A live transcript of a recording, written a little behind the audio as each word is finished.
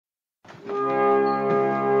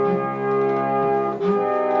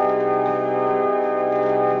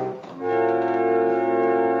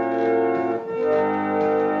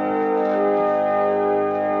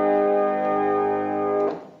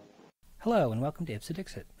and welcome to Ipsa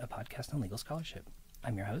Dixit, a podcast on legal scholarship.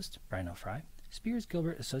 I'm your host, Brian L. Fry, Spears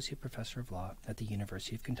Gilbert Associate Professor of Law at the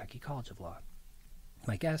University of Kentucky College of Law.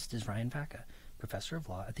 My guest is Ryan Vacca, Professor of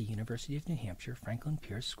Law at the University of New Hampshire Franklin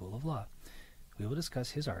Pierce School of Law. We will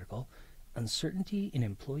discuss his article, Uncertainty in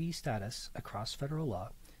Employee Status Across Federal Law,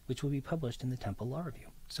 which will be published in the Temple Law Review.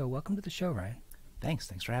 So welcome to the show, Ryan.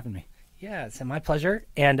 Thanks for having me. Yeah, it's my pleasure.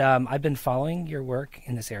 And I've been following your work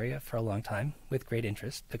in this area for a long time with great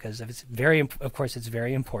interest because it's very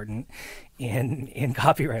important in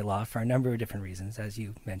copyright law for a number of different reasons, as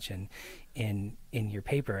you mentioned in your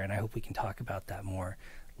paper. And I hope we can talk about that more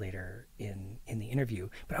later in the interview.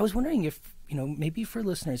 But I was wondering if, maybe for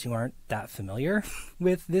listeners who aren't that familiar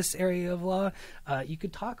with this area of law, you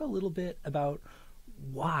could talk a little bit about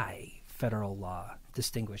why federal law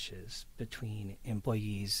distinguishes between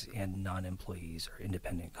employees and non-employees or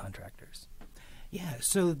independent contractors. Yeah,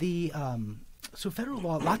 so so federal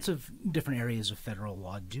law, lots of different areas of federal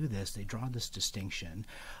law do this. They draw this distinction,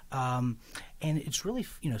 and it's really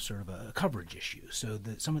sort of a coverage issue. So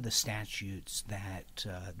some of the statutes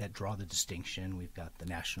that draw the distinction, we've got the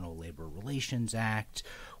National Labor Relations Act,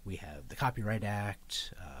 we have the Copyright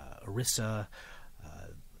Act, ERISA,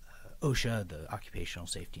 OSHA, the Occupational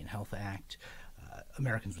Safety and Health Act,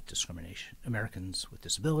 Americans with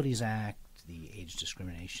Disabilities Act, the Age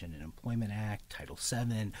Discrimination in Employment Act, Title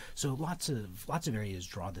VII. So lots of areas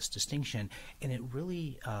draw this distinction, and it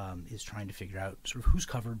really is trying to figure out sort of who's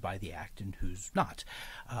covered by the act and who's not.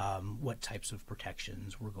 What types of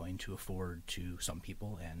protections we're going to afford to some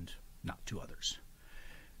people and not to others.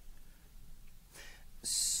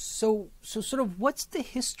 So sort of what's the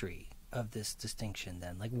history of this distinction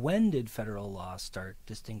then? Like, when did federal law start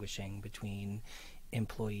distinguishing between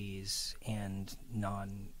employees and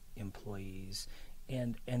non-employees,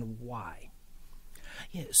 and why?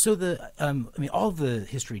 Yeah, so all the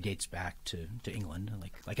history dates back to England,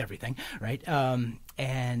 like everything, right?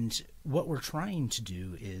 And what we're trying to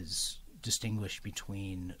do is distinguish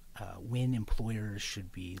between when employers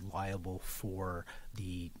should be liable for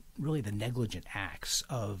the negligent acts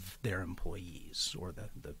of their employees or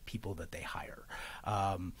the people that they hire.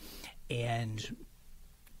 And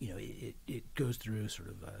it goes through sort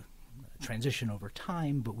of a transition over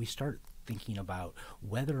time, but we start thinking about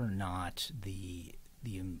whether or not the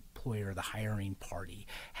employer, the hiring party,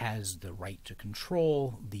 has the right to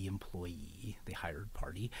control the employee, the hired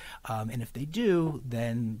party. And if they do,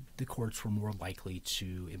 then the courts were more likely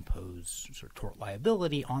to impose sort of tort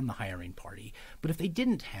liability on the hiring party. But if they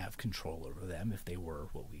didn't have control over them, if they were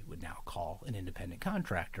what we would now call an independent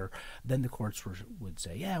contractor, then the courts would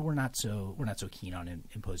say, yeah, we're not so keen on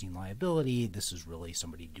imposing liability. This is really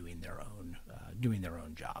somebody doing their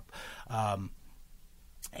own job.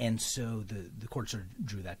 And so the courts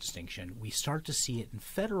drew that distinction. We start to see it in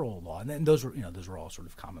federal law, and then those were all sort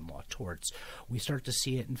of common law torts. We start to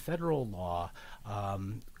see it in federal law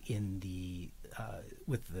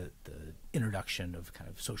with the introduction of kind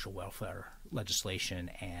of social welfare legislation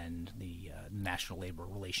and the National Labor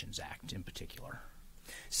Relations Act in particular.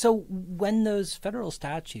 So when those federal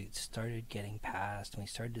statutes started getting passed and we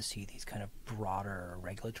started to see these kind of broader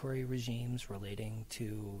regulatory regimes relating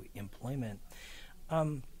to employment,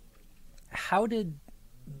 how did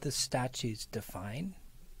the statutes define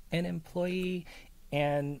an employee,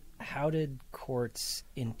 and how did courts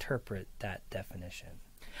interpret that definition?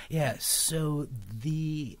 Yeah, so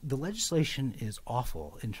the legislation is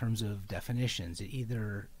awful in terms of definitions. It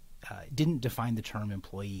either didn't define the term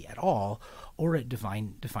employee at all, or it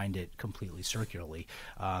defined it completely circularly.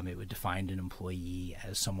 It would define an employee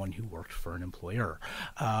as someone who worked for an employer,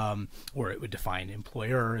 or it would define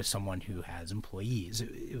employer as someone who has employees.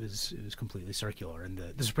 It was completely circular, and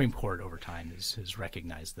the Supreme Court over time has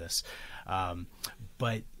recognized this.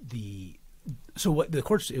 So what the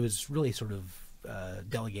courts, it was really sort of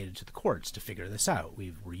delegated to the courts to figure this out.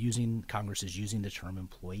 Congress is using the term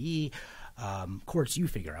employee. Courts, you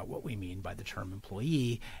figure out what we mean by the term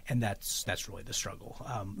employee, and that's really the struggle.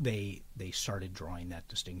 They started drawing that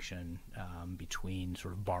distinction between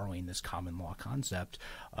sort of borrowing this common law concept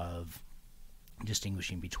of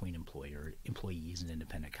distinguishing between employees and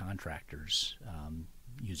independent contractors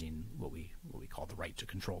using what we call the right to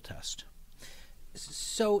control test.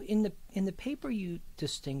 So in the paper, you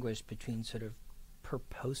distinguish between sort of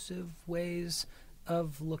purposive ways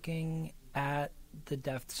of looking at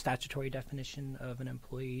the statutory definition of an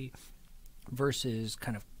employee versus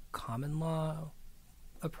kind of common law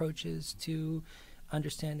approaches to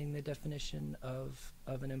understanding the definition of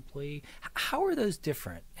an employee. How are those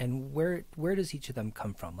different, and where does each of them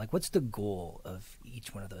come from? Like, what's the goal of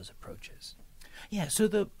each one of those approaches? Yeah,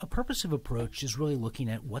 so a purposive approach is really looking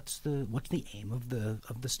at what's the aim of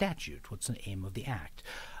the statute, what's the aim of the act,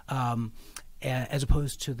 as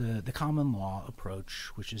opposed to the common law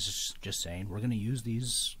approach, which is just saying we're going to use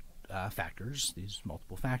these factors, these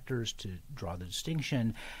multiple factors, to draw the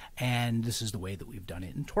distinction, and this is the way that we've done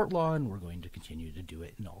it in tort law, and we're going to continue to do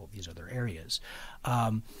it in all of these other areas.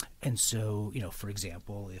 And so, for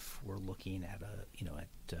example, if we're looking at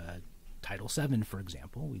Title VII, for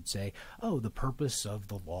example, we'd say, oh, the purpose of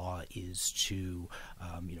the law is to,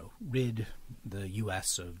 rid the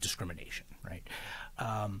U.S. of discrimination, right?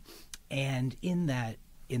 And in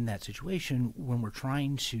that situation, when we're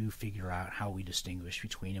trying to figure out how we distinguish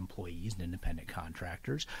between employees and independent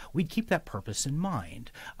contractors, we'd keep that purpose in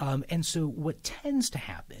mind. And so what tends to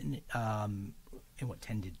happen, and what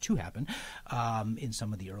tended to happen in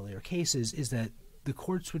some of the earlier cases, is that the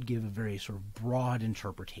courts would give a very sort of broad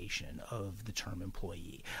interpretation of the term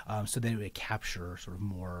employee, so that it would capture sort of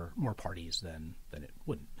more parties than it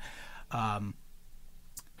wouldn't,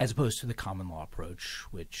 as opposed to the common law approach,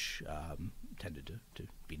 which tended to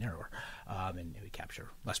be narrower, and it would capture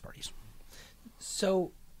less parties.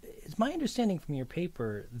 So it's my understanding from your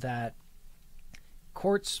paper that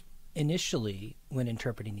courts initially, when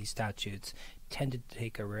interpreting these statutes, tended to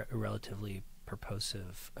take a relatively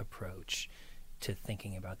purposive approach to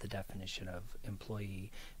thinking about the definition of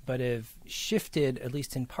employee, but have shifted, at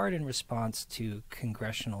least in part in response to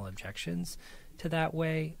congressional objections to that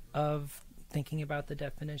way of thinking about the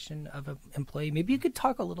definition of an employee. Maybe you could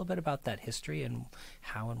talk a little bit about that history and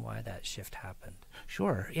how and why that shift happened.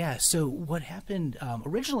 Sure. Yeah. So what happened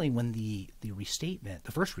originally when the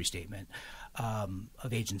first restatement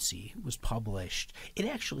of agency was published, it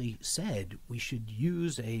actually said we should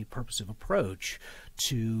use a purposive approach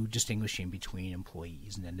to distinguishing between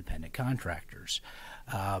employees and independent contractors.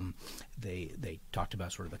 They talked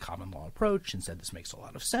about sort of the common law approach and said this makes a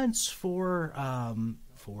lot of sense for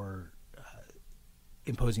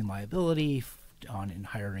imposing liability on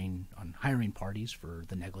hiring parties for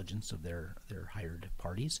the negligence of their hired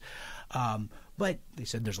parties. But they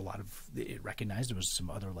said it recognized there was some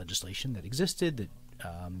other legislation that existed that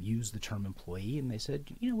used the term employee, and they said,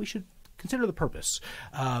 we should consider the purpose.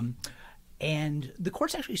 And the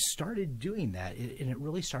courts actually started doing that, and it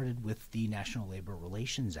really started with the National Labor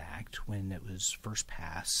Relations Act when it was first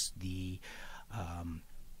passed.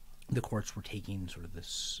 The courts were taking sort of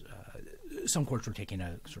this. Some courts were taking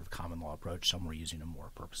a sort of common law approach. Some were using a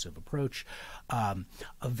more purposive approach.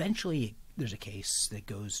 Eventually, there's a case that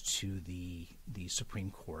goes to the Supreme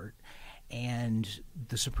Court, and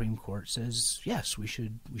the Supreme Court says, yes, we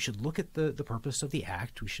should look at the purpose of the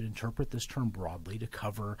act. We should interpret this term broadly to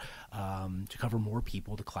cover more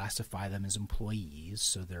people, to classify them as employees,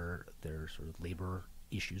 so their sort of labor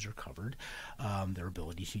issues are covered, their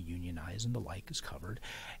ability to unionize and the like is covered,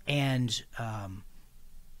 and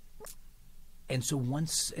so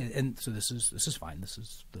this is fine. This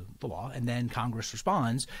is the law, and then Congress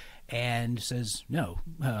responds and says, no,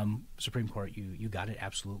 Supreme Court, you got it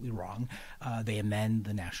absolutely wrong. They amend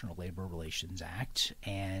the National Labor Relations Act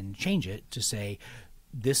and change it to say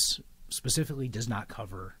this specifically does not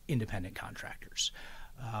cover independent contractors.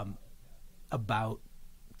 About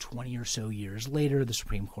 20 or so years later, the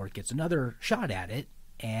Supreme Court gets another shot at it,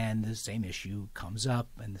 and the same issue comes up,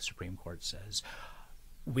 and the Supreme Court says,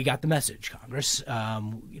 we got the message, Congress.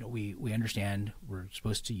 We understand we're not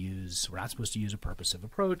supposed to use a purposive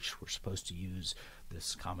approach. We're supposed to use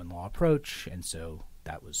this common law approach, and so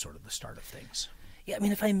that was sort of the start of things. Yeah, I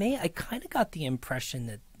mean, if I may, I kind of got the impression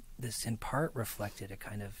that this in part reflected a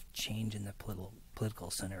kind of change in the political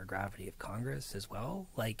center of gravity of Congress as well,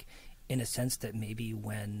 like in a sense that maybe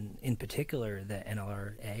when, in particular, the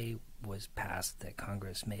NLRA was passed, that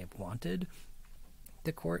Congress may have wanted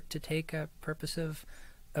the court to take a purposive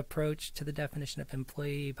approach to the definition of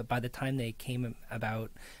employee, but by the time they came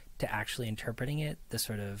about to actually interpreting it, the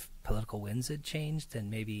sort of political winds had changed,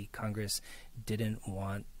 and maybe Congress didn't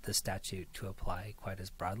want the statute to apply quite as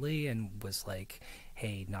broadly and was like,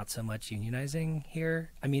 hey, not so much unionizing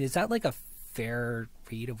here. I mean, is that like a fair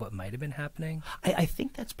read of what might have been happening? I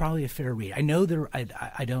think that's probably a fair read. I know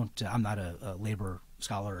I'm not a labor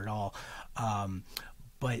scholar at all,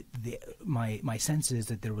 but my sense is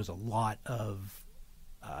that there was a lot of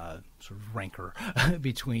sort of rancor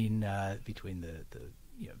between the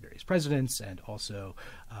various presidents and also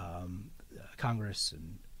Congress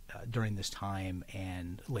and during this time,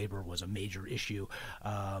 and labor was a major issue,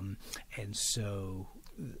 and so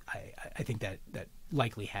I think that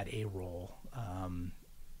likely had a role.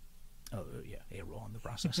 A role in the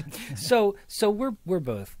process. So we're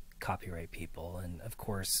both copyright people, and of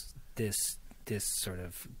course this this sort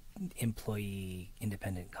of employee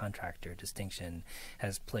independent contractor distinction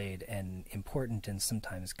has played an important and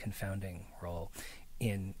sometimes confounding role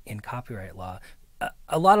in copyright law.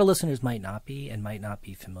 A lot of listeners might not be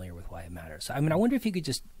familiar with why it matters. So, I mean, I wonder if you could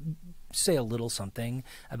just say a little something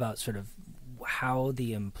about sort of how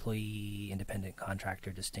the employee independent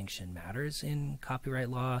contractor distinction matters in copyright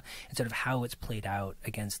law, and sort of how it's played out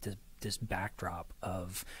against this backdrop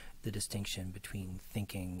of the distinction between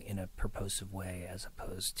thinking in a purposive way as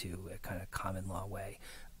opposed to a kind of common law way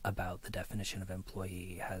about the definition of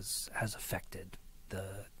employee has affected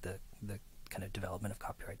the kind of development of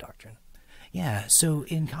copyright doctrine. Yeah, so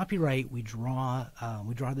in copyright, we draw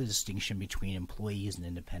the distinction between employees and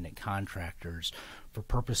independent contractors for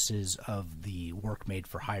purposes of the work made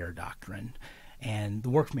for hire doctrine. And the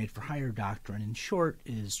work made for hire doctrine, in short,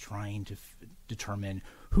 is trying to determine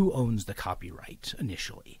who owns the copyright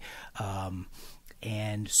initially.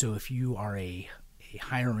 And so if you are a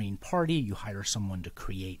hiring party, you hire someone to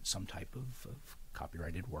create some type of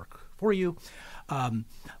copyrighted work for you.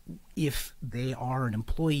 If they are an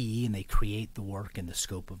employee and they create the work in the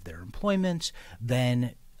scope of their employment,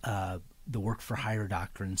 then the work for hire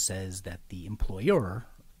doctrine says that the employer,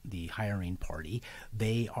 the hiring party,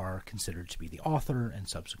 they are considered to be the author and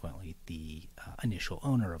subsequently the initial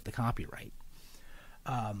owner of the copyright.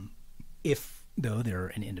 If, though, they're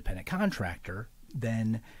an independent contractor,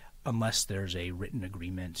 then unless there's a written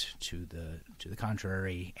agreement to the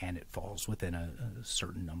contrary and it falls within a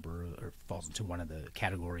certain number or falls into one of the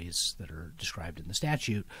categories that are described in the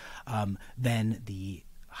statute, then the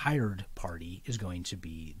hired party is going to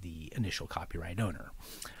be the initial copyright owner.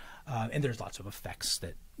 And there's lots of effects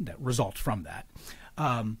that result from that.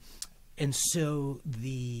 And so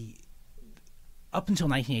up until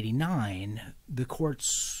 1989, the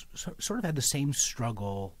courts sort of had the same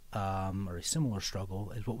struggle or a similar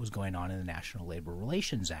struggle as what was going on in the National Labor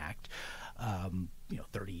Relations Act,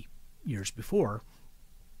 30 years before,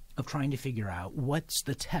 of trying to figure out what's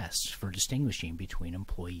the test for distinguishing between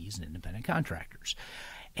employees and independent contractors.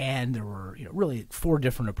 And there were really four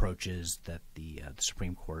different approaches that the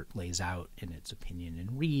Supreme Court lays out in its opinion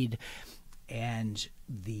in Reed. And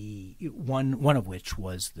the one of which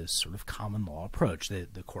was this sort of common law approach. The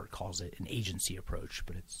court calls it an agency approach,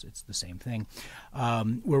 but it's the same thing,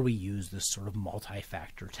 where we use this sort of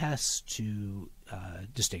multi-factor test to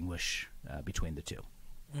distinguish between the two.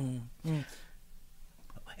 Mm-hmm.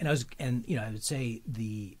 And I would say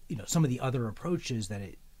some of the other approaches that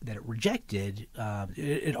it rejected,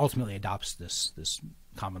 it ultimately adopts this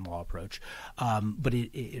common law approach, but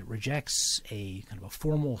it rejects a kind of a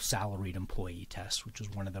formal salaried employee test, which was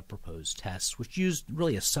one of the proposed tests, which used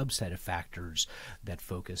really a subset of factors that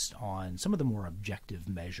focused on some of the more objective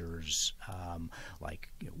measures, like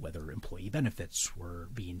whether employee benefits were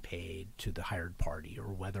being paid to the hired party,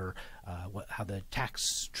 or whether how the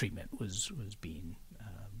tax treatment was being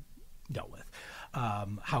dealt with,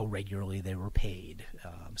 how regularly they were paid,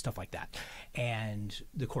 stuff like that. And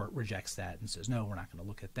the court rejects that and says, no, we're not going to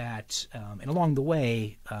look at that. And along the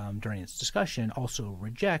way, during its discussion, also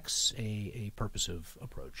rejects a purposive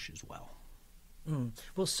approach as well.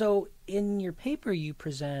 Well, so in your paper, you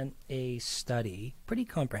present a study, pretty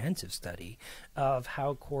comprehensive study, of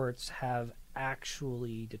how courts have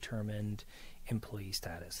actually determined employee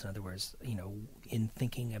status. In other words, in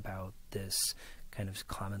thinking about this kind of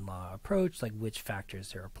common law approach, like which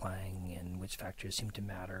factors they're applying and which factors seem to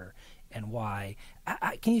matter and why.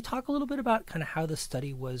 Can you talk a little bit about kind of how the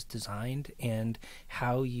study was designed and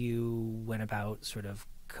how you went about sort of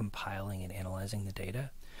compiling and analyzing the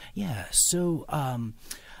data? Yeah, so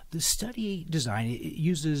the study design, it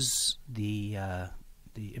uses the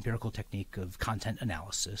empirical technique of content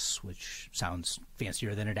analysis, which sounds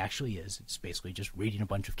fancier than it actually is. It's basically just reading a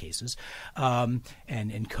bunch of cases and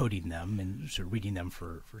encoding them and sort of reading them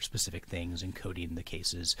for specific things and coding the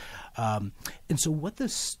cases. And so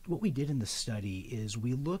what we did in the study is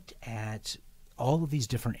we looked at all of these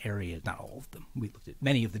different areas, not all of them, we looked at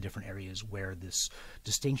many of the different areas where this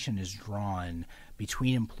distinction is drawn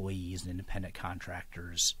between employees and independent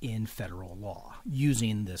contractors in federal law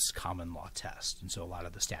using this common law test. And so a lot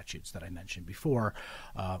of the statutes that I mentioned before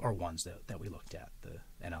are ones that we looked at: the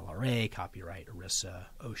NLRA, copyright, ERISA,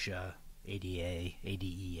 OSHA, ADA,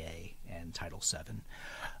 ADEA, and Title VII.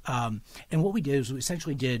 And what we did is we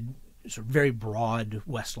essentially did sort of very broad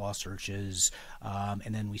Westlaw searches,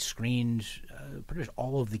 and then we screened pretty much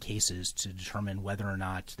all of the cases to determine whether or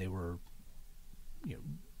not they were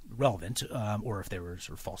relevant or if they were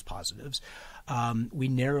sort of false positives. We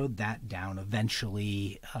narrowed that down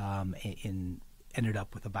eventually ended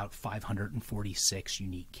up with about 546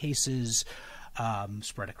 unique cases.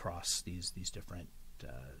 spread across these different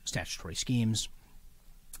statutory schemes.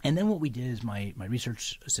 And then what we did is my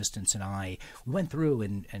research assistants and I, we went through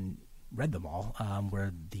and read them all,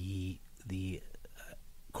 where the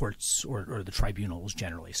courts or the tribunals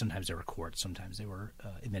generally, sometimes they were courts, sometimes they were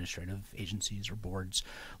administrative agencies or boards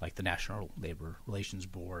like the National Labor Relations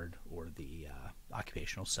Board or the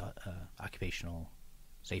Occupational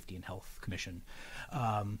Safety and Health Commission.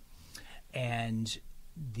 So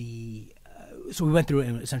we went through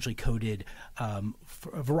and essentially coded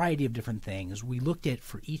for a variety of different things. We looked at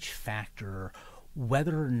for each factor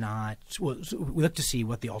whether or not so we looked to see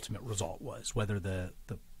what the ultimate result was, whether the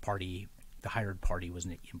hired party was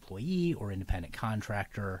an employee or independent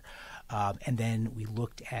contractor, and then we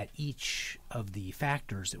looked at each of the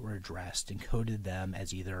factors that were addressed and coded them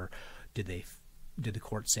as either did the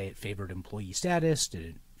court say it favored employee status, did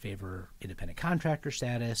it favor independent contractor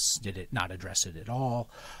status, did it not address it at all,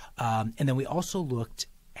 and then we also looked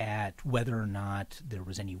at whether or not there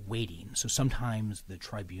was any weighting. So sometimes the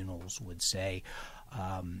tribunals would say,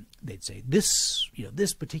 they'd say this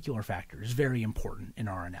particular factor is very important in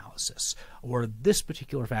our analysis, or this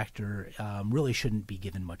particular factor really shouldn't be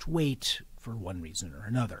given much weight for one reason or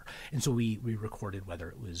another. And so we recorded whether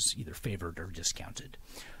it was either favored or discounted,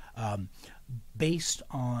 based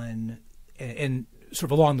on and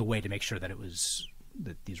sort of along the way to make sure that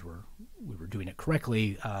we were doing it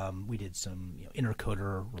correctly. We did some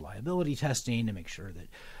intercoder reliability testing to make sure that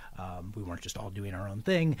we weren't just all doing our own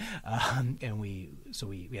thing, and we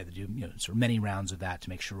had to do sort of many rounds of that to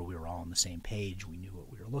make sure we were all on the same page. We knew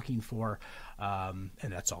what we were looking for, and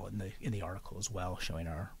that's all in the article as well, showing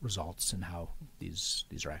our results and how these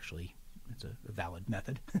are actually, it's a valid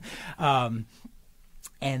method.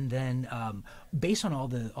 And then based on all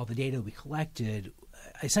the data we collected,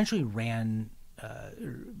 I essentially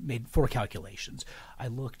made 4 calculations. I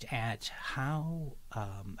looked at how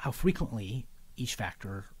frequently each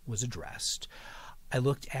factor was addressed. I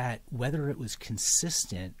looked at whether it was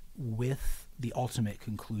consistent with the ultimate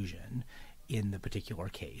conclusion in the particular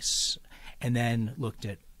case, and then looked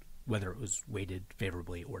at whether it was weighted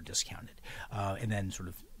favorably or discounted, and then sort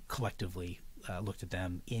of collectively looked at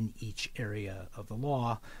them in each area of the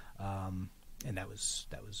law, and that was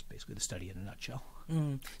basically the study in a nutshell.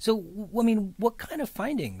 So, I mean, what kind of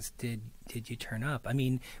findings did you turn up? I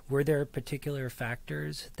mean, were there particular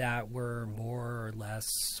factors that were more or less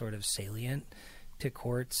sort of salient to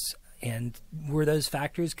courts? And were those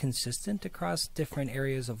factors consistent across different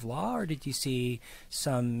areas of law, or did you see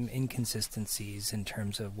some inconsistencies in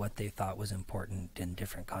terms of what they thought was important in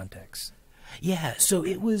different contexts? Yeah, so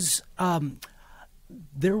it was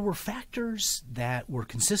there were factors that were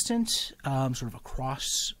consistent sort of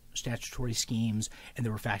across statutory schemes, and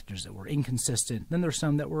there were factors that were inconsistent. Then there were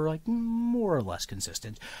some that were like more or less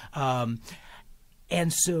consistent. And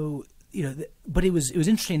so, but it was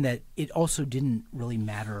interesting that it also didn't really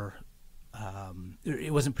matter.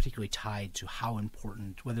 It wasn't particularly tied to how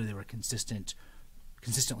important, whether they were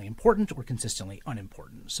consistently important or consistently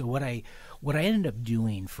unimportant. So what I ended up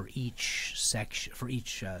doing for each section, for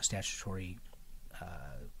each statutory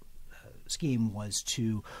scheme, was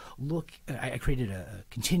to look. I created a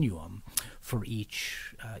continuum for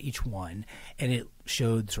each one, and it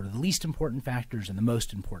showed sort of the least important factors and the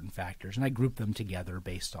most important factors, and I grouped them together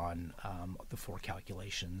based on the 4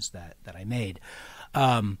 calculations that I made.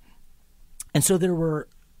 And so there were.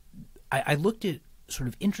 I looked at sort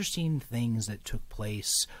of interesting things that took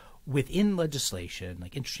place within legislation,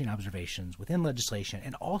 like interesting observations within legislation,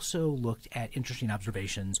 and also looked at interesting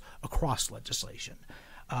observations across legislation.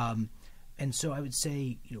 And so I would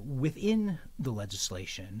say, within the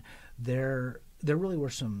legislation, there really were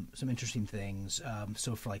some interesting things.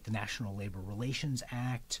 So for like the National Labor Relations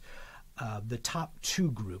Act, the top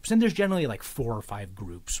 2 groups, and there's generally like 4 or 5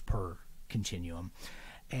 groups per continuum.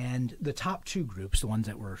 And the top 2 groups, the ones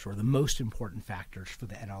that were sort of the most important factors for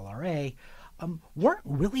the NLRA, weren't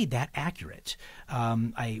really that accurate.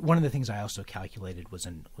 One of the things I also calculated was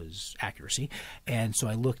accuracy, and so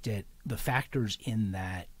I looked at the factors in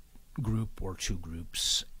that group or 2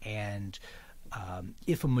 groups, and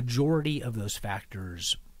if a majority of those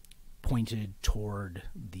factors pointed toward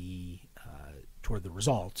the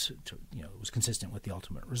result, it was consistent with the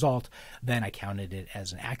ultimate result, then I counted it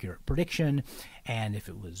as an accurate prediction, and if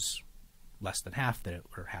it was less than half,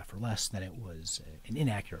 or half or less, then it was an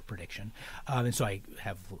inaccurate prediction. And so I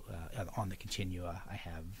have on the continua, I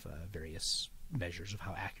have various measures of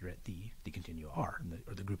how accurate the continua are,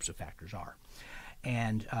 or the groups of factors are.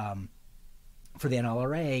 And for the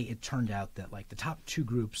NLRA, it turned out that like the top 2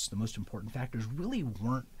 groups, the most important factors, really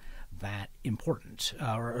weren't that important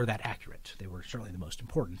or that accurate. They were certainly the most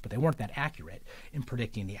important, but they weren't that accurate in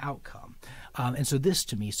predicting the outcome. And so this,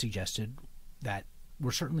 to me, suggested that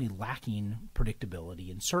we're certainly lacking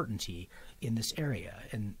predictability and certainty in this area.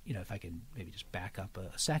 And, if I could maybe just back up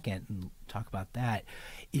a second and talk about that,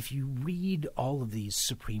 if you read all of these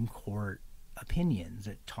Supreme Court opinions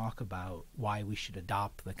that talk about why we should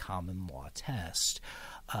adopt the common law test,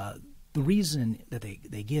 the reason that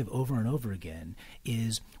they give over and over again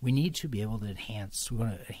is we need to be able to enhance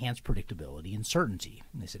predictability and certainty.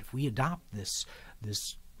 And they said if we adopt this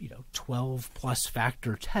 12 plus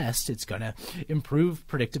factor test, it's going to improve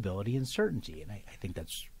predictability and certainty. And I think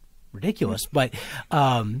that's ridiculous, but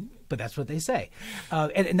that's what they say.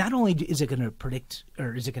 And not only is it going to predict,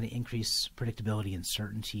 or is it going to increase predictability and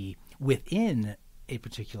certainty within a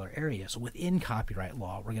particular area. So within copyright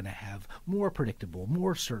law, we're going to have more predictable,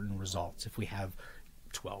 more certain results if we have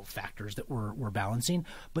 12 factors that we're balancing,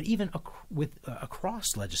 but even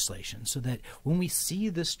across legislation, so that when we see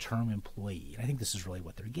this term employee, and I think this is really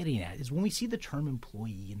what they're getting at, is when we see the term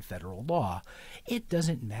employee in federal law, it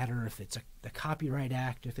doesn't matter if it's the Copyright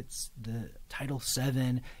Act, if it's the Title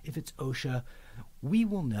VII, if it's OSHA, we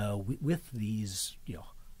will know with these,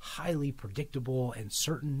 highly predictable and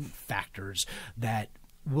certain factors that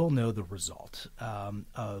we'll know the result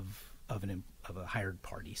of a hired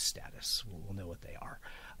party status. We'll know what they are.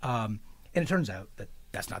 And it turns out that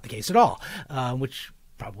that's not the case at all, which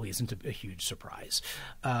probably isn't a huge surprise.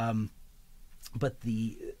 But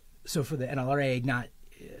so for the NLRA, not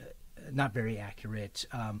very accurate.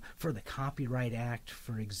 For the Copyright Act,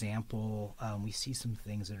 for example, we see some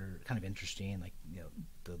things that are kind of interesting, like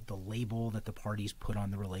the label that the parties put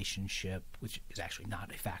on the relationship, which is actually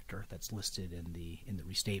not a factor that's listed in the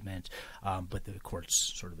restatement, but the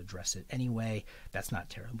courts sort of address it anyway. That's not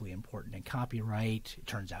terribly important in copyright. It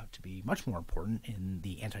turns out to be much more important in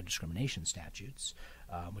the anti-discrimination statutes,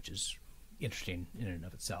 which is interesting in and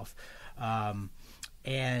of itself.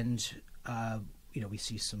 We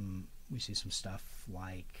see some stuff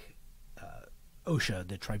like OSHA,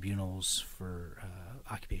 the tribunals for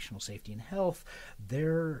occupational safety and health.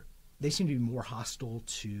 They seem to be more hostile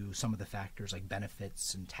to some of the factors like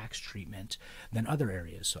benefits and tax treatment than other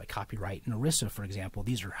areas. So like copyright and ERISA, for example,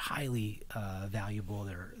 these are highly valuable.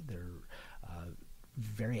 They're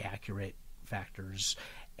very accurate factors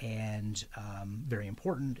and very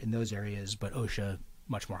important in those areas, but OSHA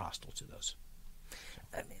much more hostile to those.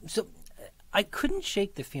 So I couldn't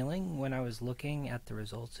shake the feeling when I was looking at the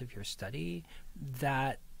results of your study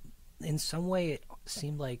that in some way it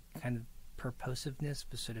seemed like kind of purposiveness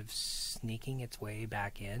was sort of sneaking its way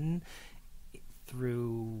back in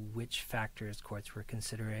through which factors courts were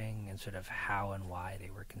considering and sort of how and why they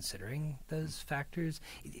were considering those factors.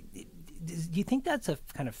 Do you think that's a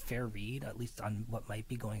kind of fair read, at least on what might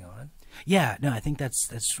be going on? Yeah, no, I think that's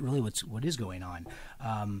really what is going on.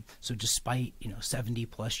 So despite 70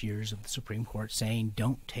 plus years of the Supreme Court saying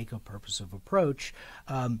don't take a purposive approach,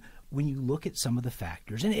 when you look at some of the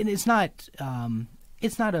factors, and it's not a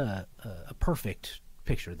perfect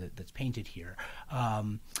picture that's painted here.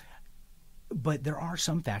 But there are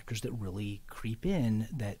some factors that really creep in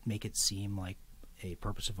that make it seem like a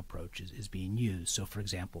purposive approach is being used. So, for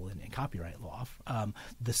example, in copyright law,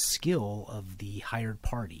 the skill of the hired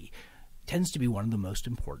party tends to be one of the most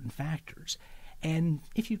important factors. And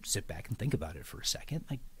if you sit back and think about it for a second,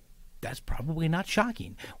 that's probably not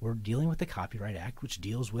shocking. We're dealing with the Copyright Act, which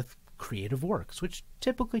deals with creative works, which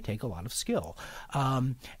typically take a lot of skill.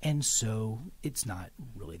 And so it's not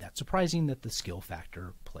really that surprising that the skill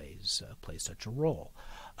factor plays such a role.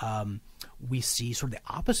 We see sort of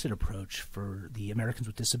the opposite approach for the Americans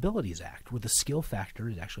with Disabilities Act, where the skill factor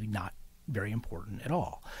is actually not very important at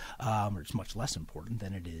all, or it's much less important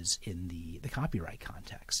than it is in the copyright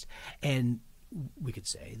context. And we could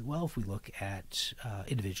say, well, if we look at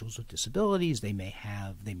individuals with disabilities, they may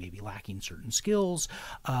be lacking certain skills,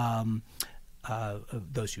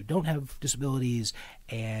 those who don't have disabilities,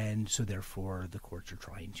 and so therefore the courts are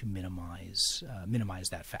trying to minimize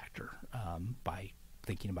that factor by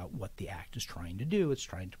thinking about what the act is trying to do. It's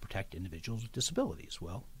trying to protect individuals with disabilities.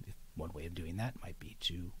 Well, one way of doing that might be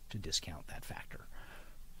to discount that factor.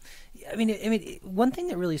 I mean, one thing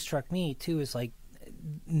that really struck me too is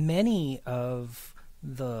many of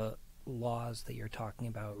the laws that you're talking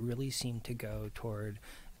about really seem to go toward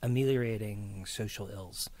ameliorating social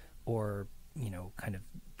ills or, kind of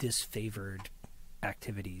disfavored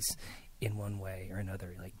activities in one way or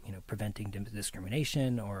another, preventing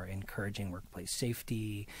discrimination or encouraging workplace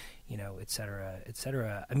safety, et cetera, et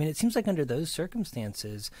cetera. I mean, it seems like under those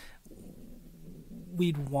circumstances,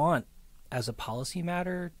 we'd want, as a policy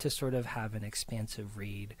matter, to sort of have an expansive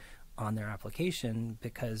read on their application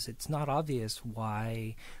because it's not obvious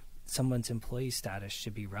why someone's employee status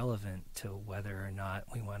should be relevant to whether or not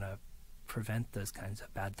we want to prevent those kinds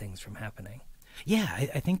of bad things from happening. Yeah,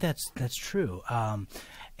 I think that's true.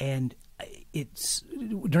 And it's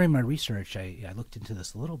during my research, I looked into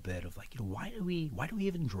this a little bit of like, why do we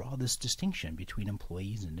even draw this distinction between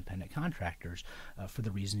employees and independent contractors for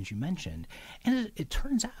the reasons you mentioned? And it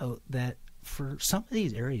turns out that for some of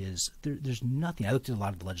these areas, there's nothing. I looked at a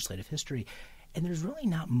lot of the legislative history, and there's really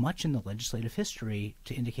not much in the legislative history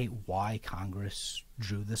to indicate why Congress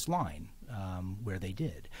drew this line where they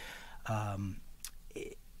did.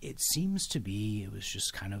 It seems to be it was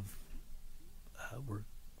just kind of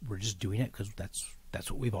we're just doing it because that's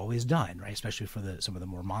what we've always done, right? Especially for some of the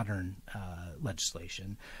more modern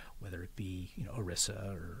legislation, whether it be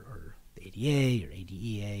ERISA or the ADA or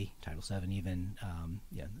ADEA, Title VII, even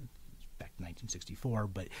back in 1964.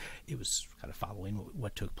 But it was kind of following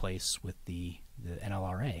what took place with the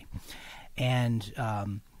NLRA, and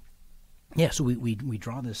so we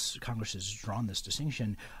draw this. Congress has drawn this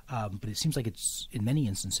distinction, but it seems like it's in many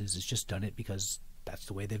instances it's just done it because that's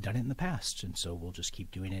the way they've done it in the past, and so we'll just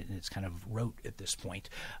keep doing it, and it's kind of rote at this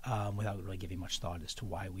point, without really giving much thought as to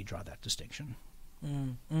why we draw that distinction.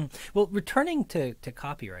 Mm-hmm. Well, returning to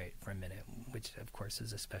copyright for a minute, which of course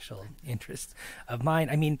is a special interest of mine.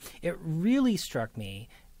 I mean, it really struck me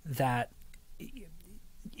that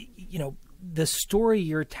the story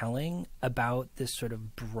you're telling about this sort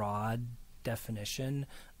of broad definition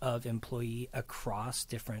of employee across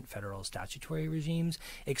different federal statutory regimes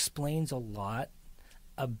explains a lot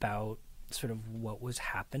about sort of what was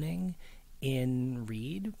happening in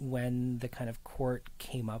Reed when the kind of court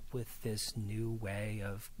came up with this new way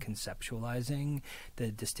of conceptualizing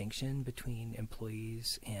the distinction between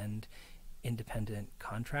employees and independent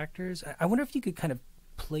contractors. I wonder if you could kind of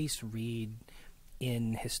place Reed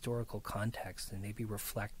in historical context and maybe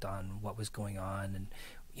reflect on what was going on and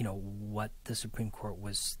what the Supreme Court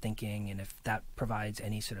was thinking, and if that provides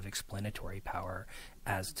any sort of explanatory power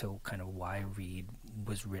as to kind of why Reed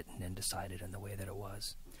was written and decided in the way that it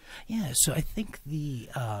was. Yeah, so I think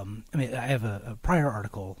I have a prior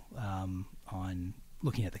article on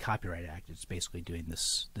looking at the Copyright Act. It's basically doing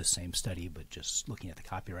this same study, but just looking at the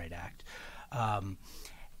Copyright Act,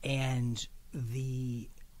 and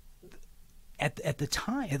at the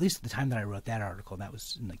time, at least at the time that I wrote that article, and that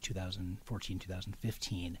was in like 2014,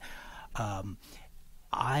 2015,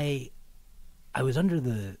 I was under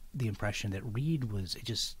the impression that Reed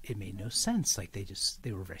it made no sense. Like they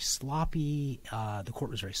were very sloppy. The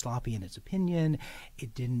court was very sloppy in its opinion.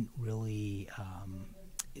 It didn't really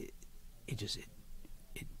it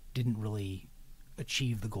didn't really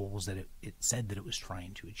achieve the goals that it said that it was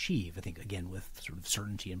trying to achieve. I think, again, with sort of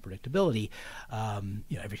certainty and predictability,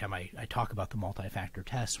 every time I talk about the multi-factor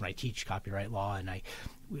test when I teach copyright law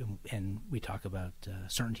and we talk about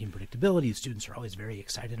certainty and predictability, students are always very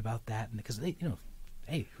excited about that, and because they,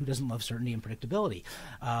 hey, who doesn't love certainty and predictability?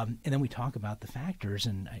 And then we talk about the factors,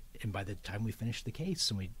 and by the time we finish the case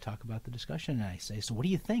and we talk about the discussion, I say, so what do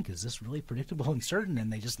you think? Is this really predictable and certain?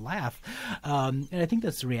 And they just laugh. And I think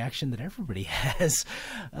that's the reaction that everybody has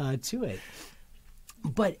to it.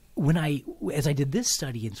 But as I did this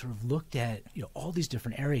study and sort of looked at all these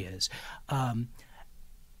different areas, I'm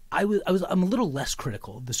a little less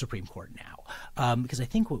critical of the Supreme Court now, because I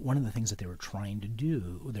think one of the things that they're trying to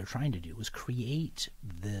do was create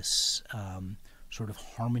this sort of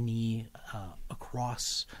harmony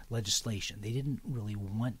across legislation. They didn't really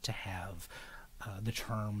want to have the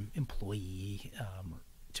term employee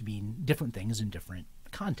to mean different things in different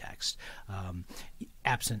contexts,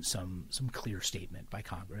 absent some clear statement by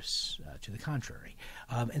Congress to the contrary.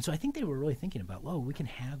 And so I think they were really thinking about, we can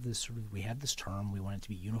have this we have this term, we want it to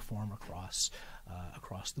be uniform across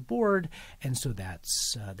the board, and so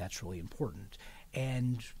that's really important.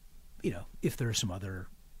 And if there are some other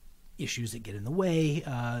issues that get in the way,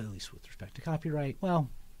 at least with respect to copyright, well,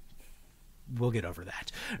 we'll get over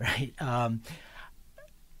that, right?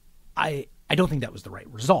 I don't think that was the right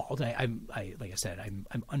result. Like I said, I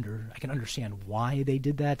can understand why they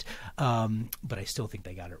did that, but I still think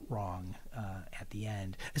they got it wrong at the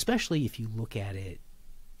end. Especially if you look at it,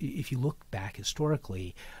 if you look back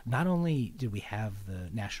historically, not only did we have the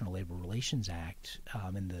National Labor Relations Act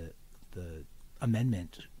and the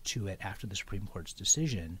amendment to it after the Supreme Court's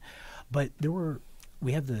decision, but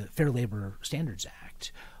we have the Fair Labor Standards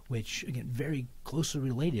Act, which, again, very closely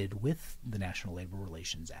related with the National Labor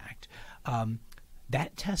Relations Act.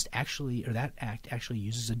 That act actually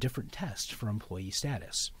uses a different test for employee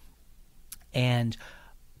status. And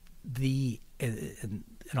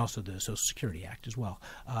And also the Social Security Act as well.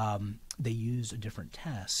 They use a different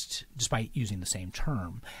test despite using the same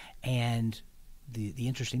term. And the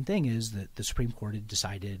interesting thing is that the Supreme Court had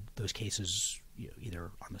decided those cases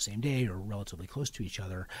either on the same day or relatively close to each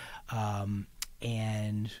other,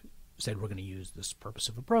 and said we're going to use this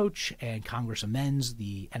purposive approach. And Congress amends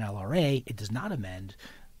the NLRA. It does not amend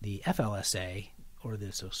the FLSA or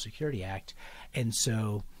the Social Security Act. And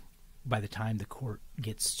so by the time the court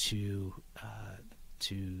gets to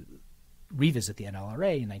revisit the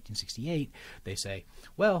NLRA in 1968, they say,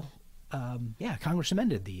 well, yeah, Congress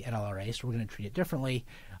amended the NLRA, so we're going to treat it differently.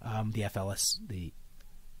 The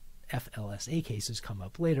FLSA cases come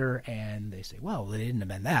up later, and they say, well, they didn't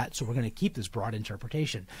amend that, so we're going to keep this broad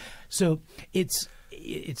interpretation. So it's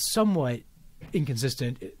somewhat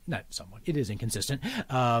inconsistent. Not somewhat. It is inconsistent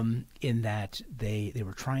in that they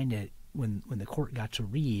were trying to, when the court got to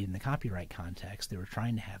read in the copyright context, they were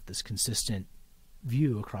trying to have this consistent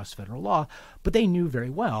view across federal law, but they knew very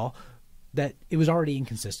well that it was already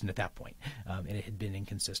inconsistent at that point, and it had been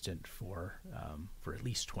inconsistent for at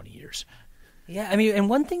least 20 years. Yeah, I mean, and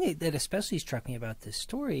one thing that especially struck me about this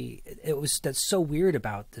story, that's so weird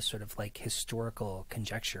about this sort of like historical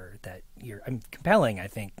conjecture that compelling, I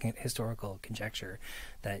think, historical conjecture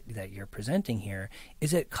that you're presenting here,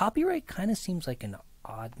 is that copyright kind of seems like an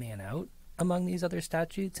odd man out among these other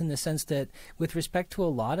statutes, in the sense that with respect to a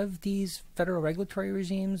lot of these federal regulatory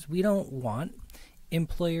regimes, we don't want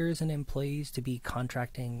employers and employees to be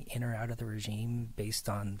contracting in or out of the regime based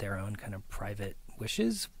on their own kind of private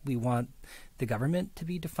wishes. We want the government to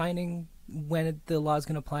be defining when the law is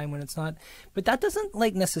going to apply and when it's not. But that doesn't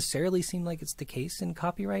necessarily seem like it's the case in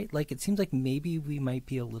copyright. Like, it seems like maybe we might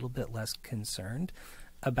be a little bit less concerned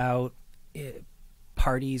about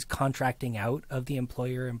parties contracting out of the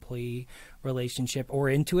employer-employee relationship, or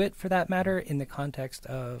into it for that matter, in the context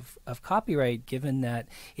of copyright, given that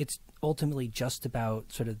it's ultimately just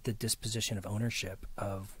about sort of the disposition of ownership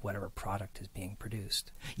of whatever product is being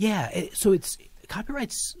produced. Yeah, so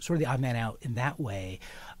copyright's sort of the odd man out in that way,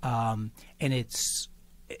 and it's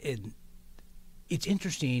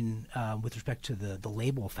interesting with respect to the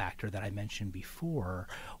label factor that I mentioned before,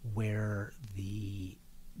 where the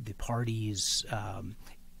parties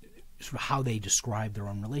sort of how they describe their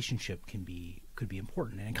own relationship could be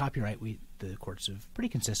important. And in copyright, the courts have pretty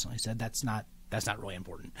consistently said that's not really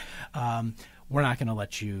important. We're not going to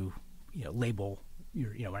let you label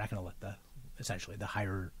we're not going to let essentially the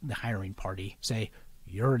hiring party say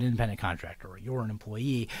you're an independent contractor or you're an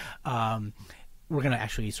employee. We're going to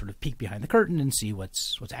actually sort of peek behind the curtain and see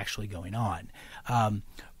what's actually going on.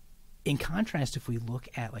 In contrast, if we look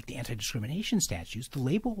at like the anti-discrimination statutes, the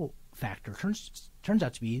label factor turns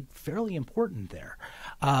out to be fairly important there.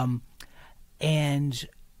 And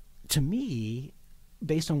to me,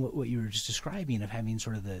 based on what you were just describing of having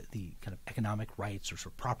sort of the kind of economic rights or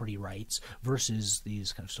sort of property rights versus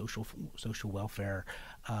these kind of social welfare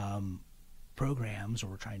programs, or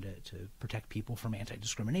we're trying to protect people from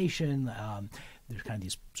anti-discrimination, there's kind of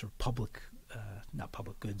these sort of public not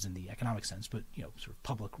public goods in the economic sense, but sort of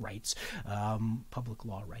public rights, public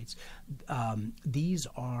law rights. These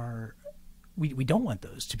are we don't want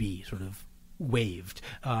those to be sort of waived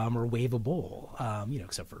or waivable,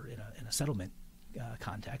 except for in a settlement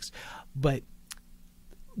context. But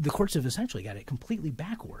the courts have essentially got it completely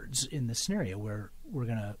backwards in this scenario, where we're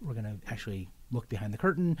gonna actually look behind the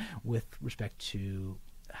curtain with respect to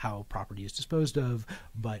how property is disposed of,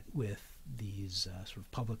 but with these sort of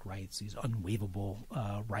public rights, these unwaivable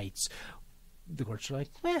rights, the courts are like,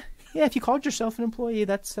 yeah, if you called yourself an employee,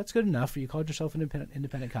 that's good enough. Or you called yourself an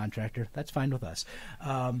independent contractor, that's fine with us.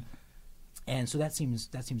 And so that seems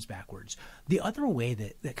backwards. The other way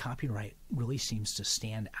that copyright really seems to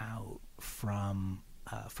stand out from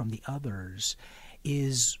the others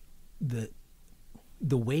is the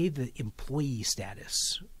way the employee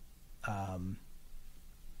status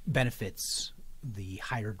benefits the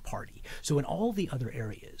hired party. So in all the other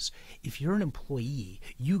areas, if you're an employee,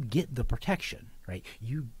 you get the protection, right?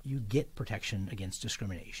 You get protection against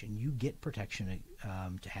discrimination. You get protection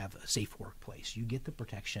to have a safe workplace. You get the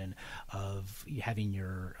protection of having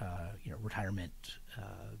your retirement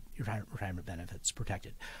benefits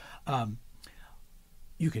protected.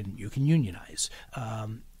 You can unionize.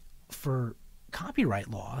 For copyright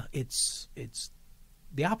law, it's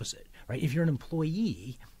the opposite, right? If you're an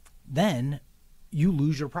employee, then you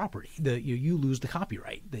lose your property. You lose the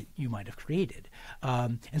copyright that you might have created,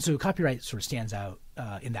 and so copyright sort of stands out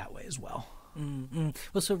in that way as well. Mm-hmm.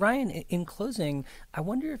 Well, so Ryan, in closing, I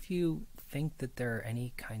wonder if you think that there are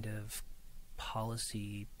any kind of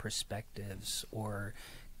policy perspectives or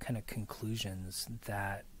kind of conclusions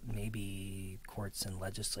that maybe courts and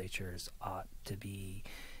legislatures ought to be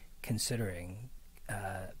considering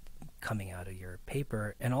coming out of your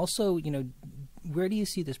paper? And also, where do you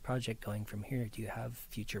see this project going from here? Do you have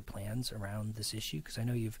future plans around this issue? Because I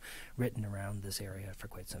know you've written around this area for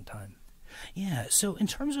quite some time. Yeah. So in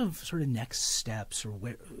terms of sort of next steps or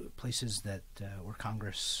where, places that where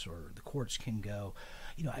Congress or the courts can go,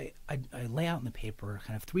 I lay out in the paper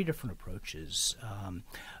kind of three different approaches.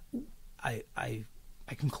 I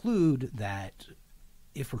conclude that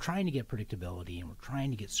if we're trying to get predictability and we're trying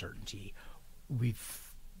to get certainty, we've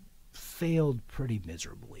failed pretty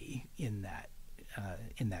miserably in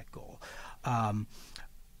that goal.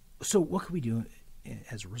 So what could we do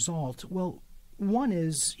as a result? Well, one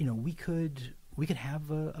is, we could have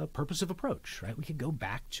a purposive approach, right? We could go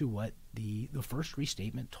back to what the first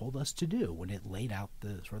restatement told us to do when it laid out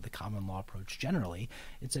the sort of the common law approach generally.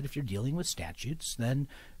 It said if you're dealing with statutes, then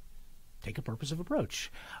take a purposive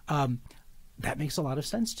approach. That makes a lot of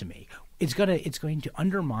sense to me. It's going to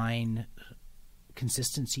undermine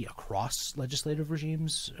consistency across legislative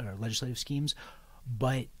regimes or legislative schemes,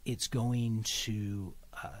 but it's going to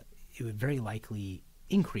it would very likely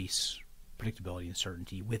increase predictability and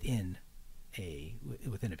certainty within a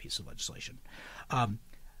piece of legislation.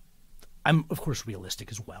 I'm of course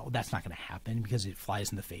realistic as well. That's not going to happen because it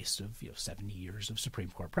flies in the face of 70 years of Supreme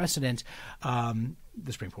Court precedent. The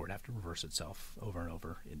Supreme Court would have to reverse itself over and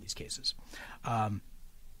over in these cases.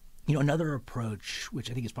 Another approach, which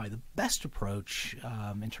I think is probably the best approach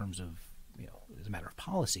in terms of as a matter of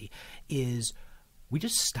policy, is we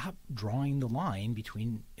just stop drawing the line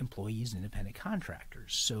between employees and independent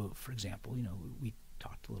contractors. So, for example, we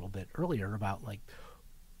talked a little bit earlier about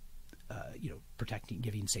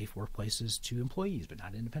giving safe workplaces to employees, but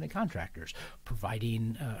not independent contractors,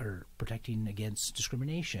 providing or protecting against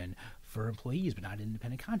discrimination for employees, but not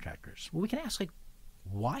independent contractors. Well, we can ask,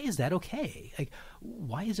 why is that okay?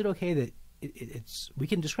 Why is it okay that we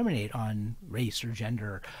can discriminate on race or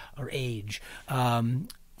gender or age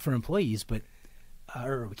for employees, but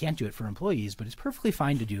or we can't do it for employees, but it's perfectly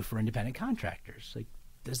fine to do for independent contractors?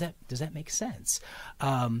 Does that make sense?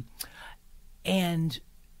 And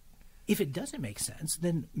if it doesn't make sense,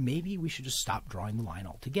 then maybe we should just stop drawing the line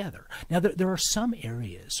altogether. Now, there are some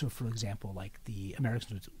areas, so for example, like the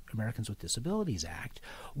Americans with Disabilities Act,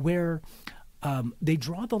 where they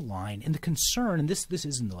draw the line, and the concern, and this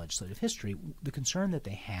is in the legislative history, the concern that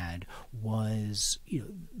they had was,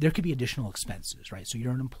 there could be additional expenses, right? So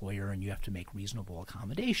you're an employer and you have to make reasonable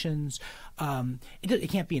accommodations.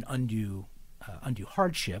 It can't be an undue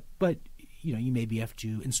hardship, but you maybe have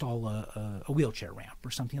to install a wheelchair ramp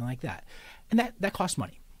or something like that, and that costs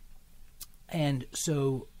money. And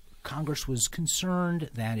so Congress was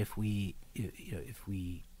concerned that if we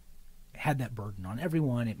had that burden on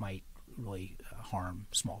everyone, it might really harm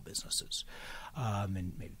small businesses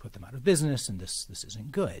and maybe put them out of business, and this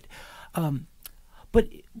isn't good. But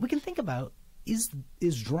we can think about is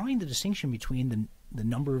drawing the distinction between the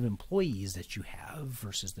number of employees that you have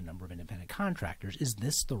versus the number of independent contractors, is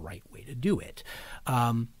this the right way to do it?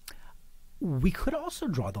 We could also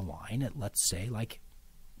draw the line at, let's say, like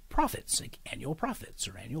profits, like annual profits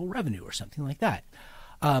or annual revenue or something like that.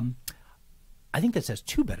 I think this has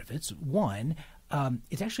two benefits. One,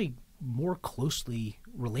 it's actually more closely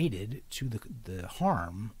related to the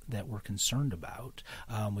harm that we're concerned about,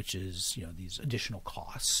 which is these additional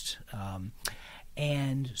costs.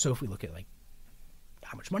 And so if we look at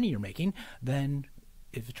how much money you're making, then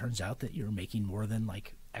if it turns out that you're making more than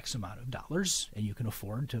X amount of dollars and you can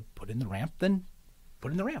afford to put in the ramp, then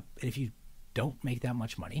put in the ramp. And if you don't make that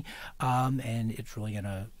much money, and it's really going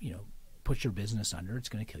to put your business under, it's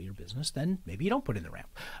going to kill your business, then maybe you don't put in the ramp.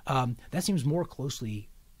 That seems more closely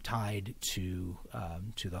tied to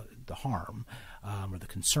the harm or the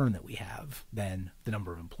concern that we have than the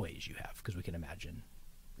number of employees you have, because we can imagine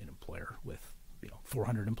an employer with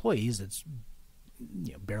 400 employees that's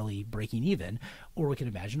barely breaking even, or we can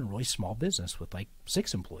imagine a really small business with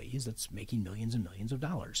 6 employees that's making millions and millions of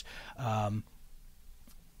dollars.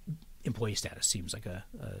 Employee status seems like a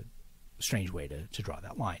strange way to draw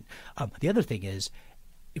that line. The other thing is,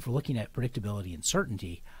 if we're looking at predictability and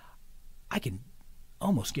certainty, I can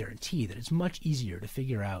almost guarantee that it's much easier to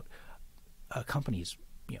figure out a company's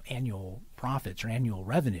annual profits or annual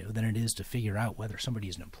revenue than it is to figure out whether somebody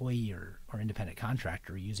is an employee or independent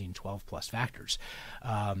contractor using 12 plus factors.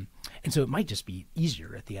 And so it might just be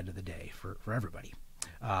easier at the end of the day for everybody.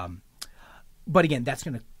 But again, that's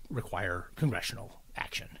going to require congressional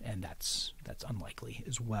action, and that's unlikely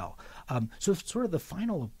as well. So sort of the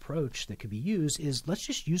final approach that could be used is let's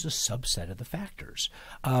just use a subset of the factors.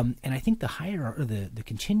 And I think the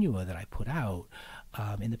continua that I put out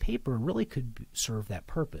in the paper really could serve that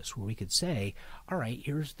purpose, where we could say, all right,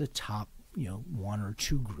 here's the top one or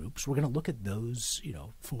two groups. We're going to look at those,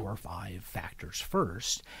 4 or 5 factors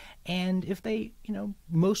first. And if they,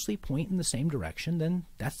 mostly point in the same direction, then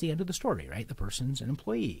that's the end of the story, right? The person's an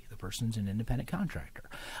employee, the person's an independent contractor.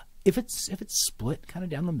 If it's split kind of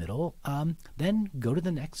down the middle, then go to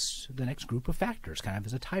the next group of factors, kind of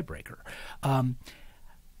as a tiebreaker.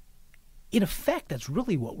 In effect, that's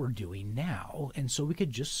really what we're doing now, and so we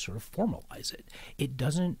could just sort of formalize it. It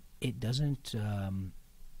doesn't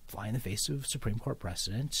fly in the face of Supreme Court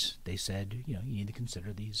precedent. They said, you need to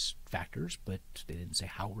consider these factors, but they didn't say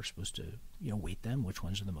how we're supposed to, weight them, which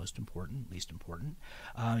ones are the most important, least important.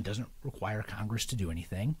 It doesn't require Congress to do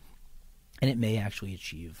anything, and it may actually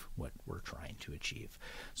achieve what we're trying to achieve.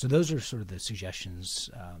 So those are sort of the suggestions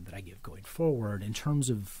that I give going forward in terms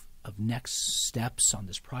of next steps on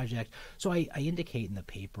this project. So I indicate in the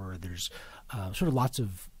paper there's sort of lots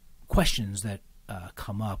of questions that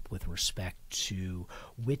come up with respect to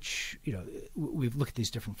which, we've looked at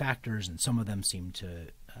these different factors, and some of them seem to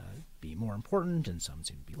be more important and some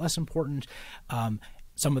seem to be less important.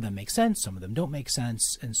 Some of them make sense, some of them don't make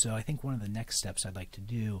sense. And so I think one of the next steps I'd like to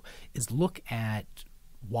do is look at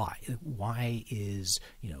why. Why is,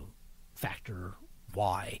 factor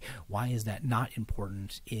why is that not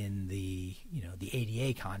important in the, the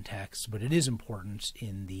ADA context, but it is important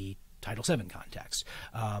in the Title VII context,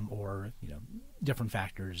 or different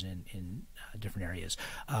factors in different areas,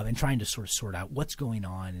 and trying to sort of sort out what's going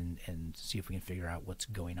on and see if we can figure out what's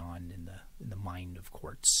going on in the mind of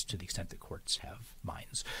courts, to the extent that courts have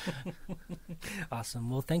minds. Awesome.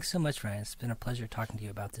 Well, thanks so much, Ryan. It's been a pleasure talking to you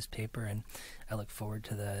about this paper, and I look forward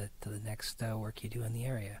to the next work you do in the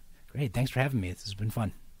area. Great. Thanks for having me. This has been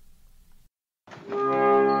fun.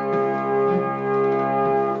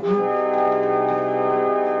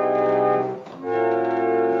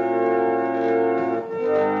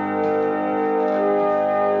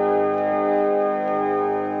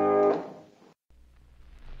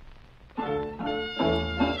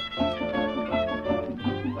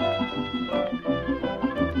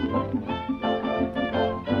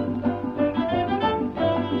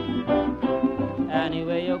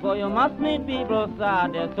 You must meet people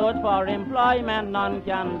sad, they search for employment, none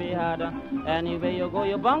can be had. Anyway you go,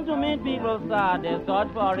 you're bound to meet people sad, they search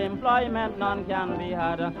for employment, none can be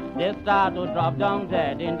had. They start to drop down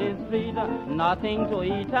dead in the street, nothing to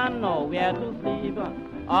eat and nowhere to sleep.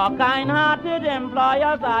 Our kind-hearted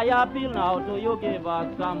employers, I appeal now to you, give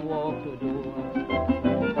us some work to do.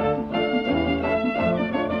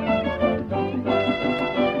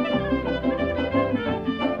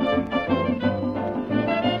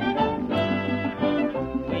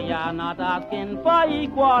 Not asking for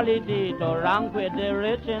equality to rank with the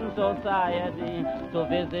rich in society, to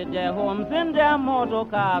visit their homes in their motor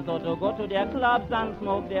cars, or to go to their clubs and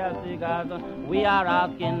smoke their cigars. We are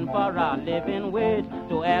asking for a living wage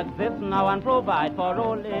to exist now and provide for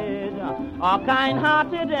old age. Our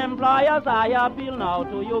kind-hearted employers, I appeal now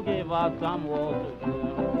to you, give us some work to do.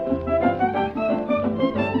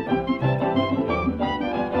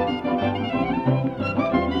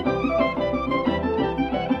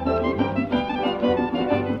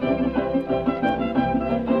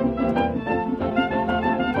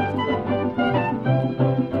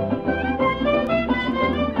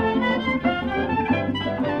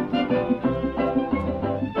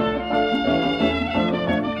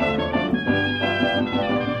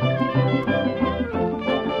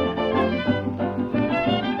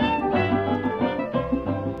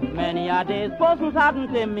 Nowadays, persons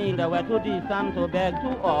hadn't a meal. They were too decent to beg,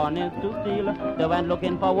 too honest to steal. They went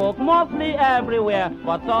looking for work mostly everywhere,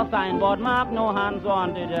 but saw signboard mark, no hands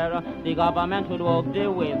wanted there. The government should work the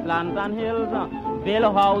wastelands and hills,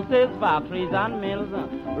 build houses, factories and mills,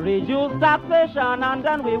 reduce taxation, and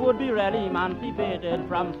then we would be really emancipated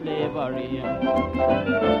from slavery.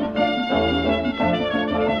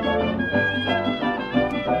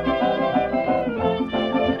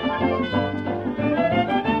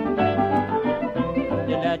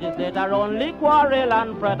 Legislator only quarrel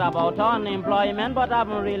and fret about unemployment, but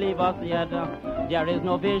haven't relieved us yet. There is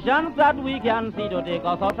no vision that we can see to take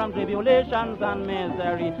us out from tribulations and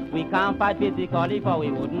misery. We can't fight physically, for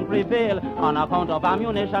we wouldn't prevail on account of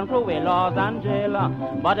ammunition, cruel laws and jail.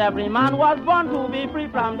 But every man was born to be free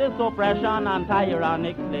from this oppression and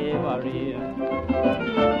tyrannic slavery.